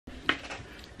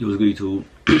Yo, what's good, YouTube?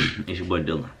 It's your boy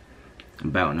Dylan.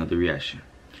 About another reaction.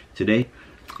 Today,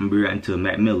 I'm gonna be reacting to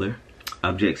Mac Miller,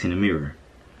 Objects in the Mirror.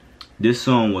 This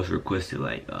song was requested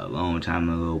like a long time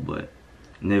ago, but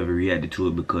never reacted to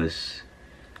it because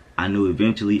I knew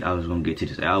eventually I was gonna get to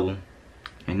this album,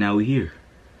 and now we're here.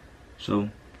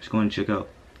 So let's go and check out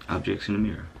Objects in the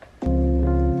Mirror.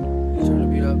 Turn the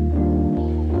beat up.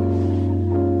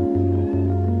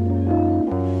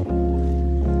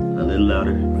 A little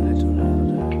louder.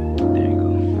 There you go.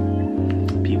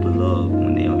 People love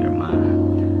when they on your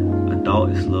mind. A thought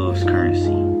is love's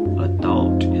currency. A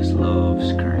thought is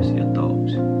love's currency. A thought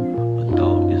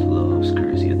is love's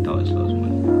currency. A thought is love's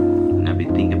money. And I've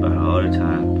been thinking about it all the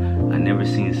time. I never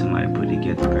seen somebody put it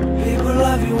together perfect. People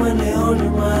love you when they on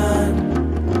your mind.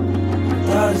 A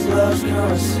thought is love's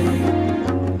currency.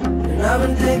 And I've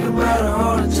been thinking about it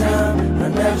all the time. I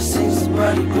never seen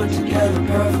somebody put together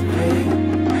perfectly.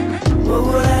 What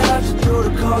would I have to do to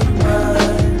call you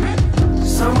mine?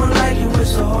 Someone like you is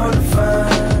so hard to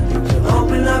find. You can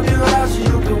open up your eyes or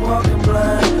you can walk in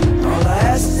blind. All I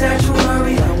ask is that you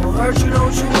hurry. I won't hurt you,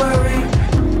 don't you worry.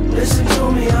 Listen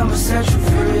to me, I'ma set you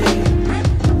free.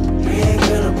 He ain't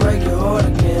gonna break your heart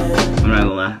again. I'm not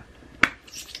gonna lie.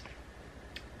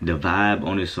 The vibe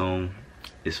on this song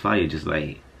is fire. Just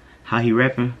like how he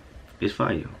rapping is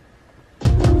fire.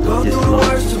 Go through the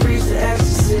words to reach the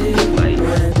ecstasy. Like,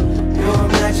 your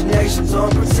imagination's on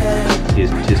pretend.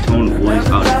 his tone of voice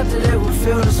Never out. thought that it would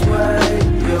feel this way.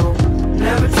 You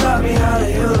never taught me how to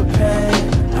heal the pain.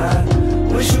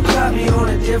 I wish you caught me on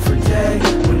a different day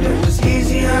when it was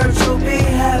easier to be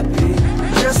happy.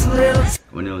 Just a little.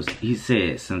 When it was, he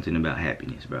said something about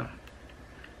happiness, bro.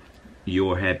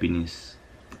 Your happiness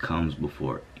comes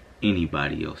before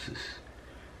anybody else's.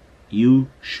 You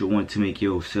should want to make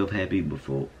yourself happy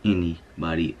before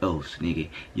anybody else, nigga.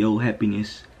 Your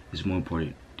happiness is more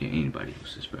important than anybody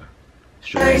else's, bro.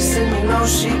 Straight. And you know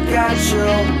she got you.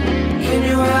 Can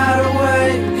you hide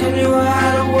away? Can you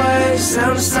hide away?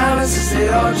 Sound of silence as they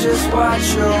all just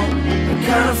watch you. I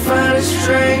kinda find it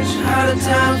strange how the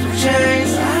times have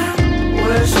changed. I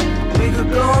wish we could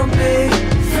go and be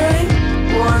free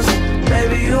once,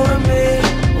 baby, you and me.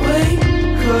 We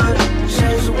could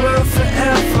change the world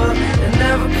forever and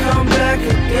never come back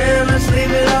again. Let's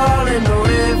leave it all in the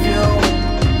review.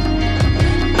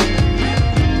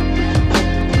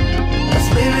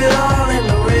 Leave it all in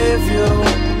the review,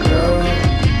 girl.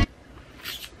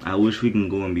 I wish we can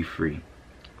go and be free.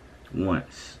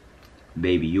 Once.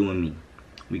 Baby, you and me.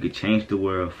 We could change the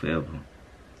world forever.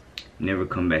 Never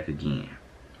come back again.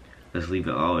 Let's leave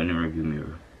it all in the rearview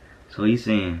mirror. So he's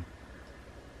saying,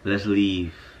 let's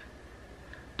leave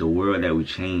the world that we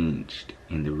changed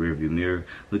in the rearview mirror.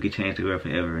 We could change the world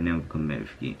forever and never come back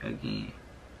again.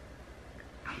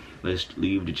 Let's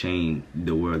leave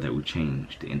the world that we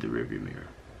changed in the rearview mirror.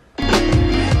 You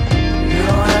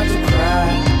don't have to cry.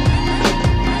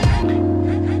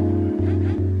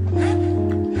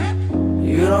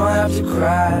 You don't have to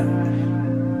cry.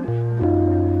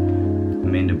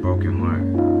 Mend a broken heart,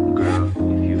 girl.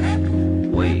 If you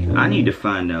wait, I need to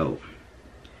find out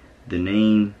the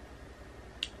name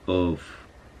of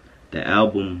the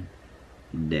album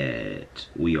that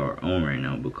we are on right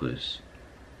now, because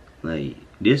like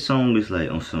this song is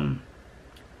like on some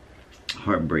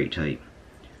heartbreak type.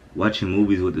 Watching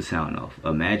movies with the sound off.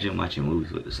 Imagine watching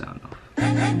movies with the sound off.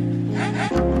 And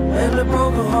a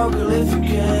broken heart, girl, if you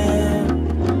can.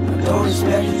 I don't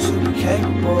expect you to be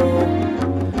capable.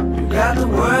 You got the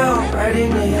world right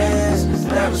in your hands, 'cause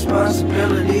that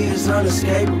responsibility is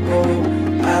unescapable.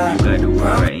 You got the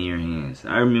world right in your hands.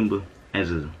 I remember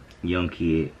as a young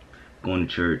kid going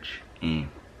to church and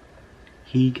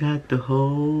he got the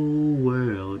whole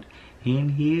world in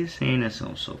his hand. That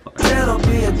song so far. That'll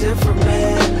be a different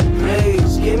man.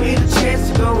 Please give me the chance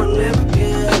to go and live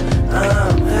again.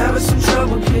 I'm having some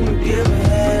trouble. Can you give a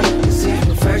hand? You see,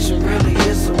 perfection really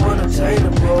is so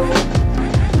unattainable.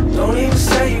 Don't even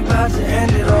say you about to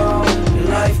end it all. Your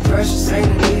life precious, ain't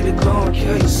a need to go and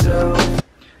kill yourself.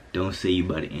 Don't say you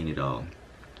about to end it all.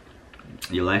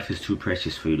 Your life is too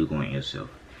precious for you to go and end yourself.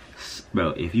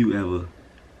 Bro, if you ever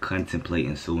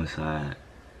contemplating suicide,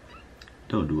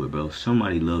 don't do it, bro.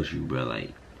 Somebody loves you, bro.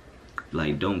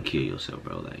 Like don't kill yourself,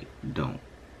 bro. Like don't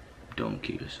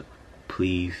kill yourself,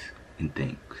 please and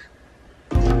thanks.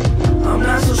 I'm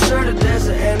not so sure that there's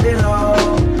an end at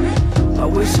all. I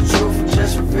wish the truth would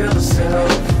just reveal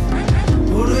itself.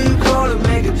 Who do you call to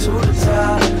make it to the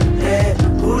top? And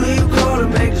who do you call to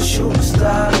make the shooting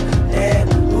stop?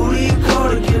 And who do you call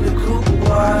to get the Cooper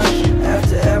wash?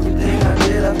 After everything I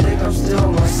did, I think I'm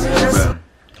still myself. Bro,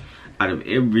 out of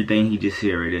everything he just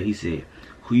said right there, he said,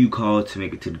 who you call to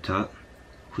make it to the top?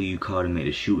 who you call to make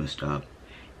the shooting stop,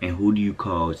 and who do you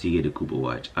call to get a Cooper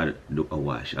watch? Out of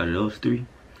those three,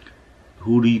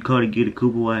 who do you call to get a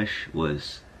Cooper wash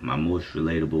was my most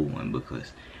relatable one,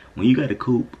 because when you got a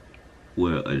coupe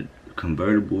where a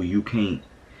convertible, you can't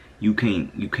go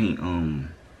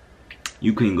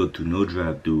through no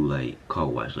drive-through like car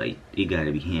wash. Like, it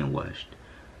gotta be hand washed.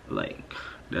 Like,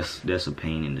 that's a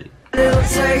pain in the little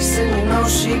taste and you know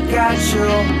she got you.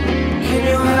 Can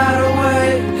you hide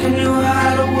away? Can you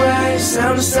hide away?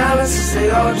 Sound of silences, they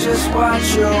all just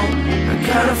watch you. I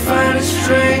kinda find it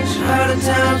strange how the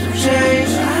times have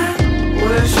changed. I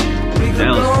wish we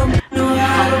could go and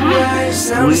hide away.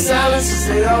 Sound of silences,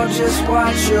 they all just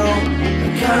watch you. I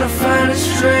kinda find it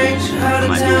strange how the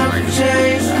times have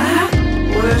changed. I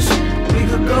wish we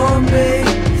could go and be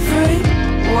free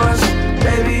once,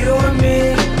 baby, you and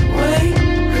me. We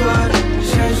could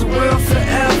change the world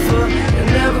forever and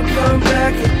never come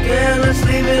back again. Let's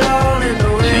leave it all in the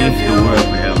rear view. Change the world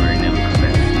forever and never come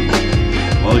back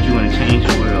again. Why would you want to change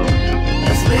the world?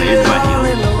 Let's leave it all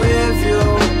in the rear view,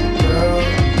 girl.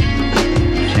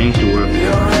 Change the world You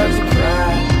don't have to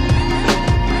cry.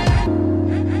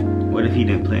 What if he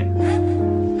didn't play?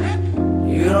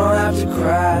 You don't have to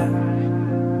cry.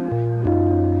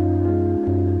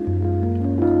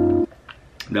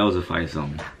 That was a fire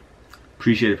song.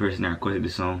 Appreciate the person that requested the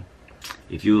song.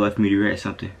 If you would like me to react to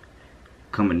something,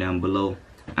 comment down below.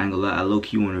 I ain't gonna lie, I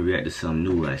low-key want to react to something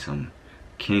new, like some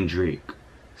Kendrick,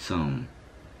 something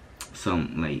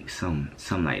like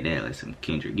that, like some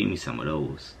Kendrick. Give me some of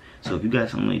those. So if you got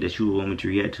something like that you would want me to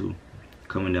react to,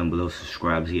 comment down below.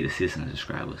 Subscribe to get the 600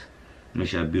 subscribers. Make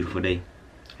sure you have a beautiful day,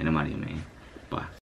 and I'm out of here, man. Bye.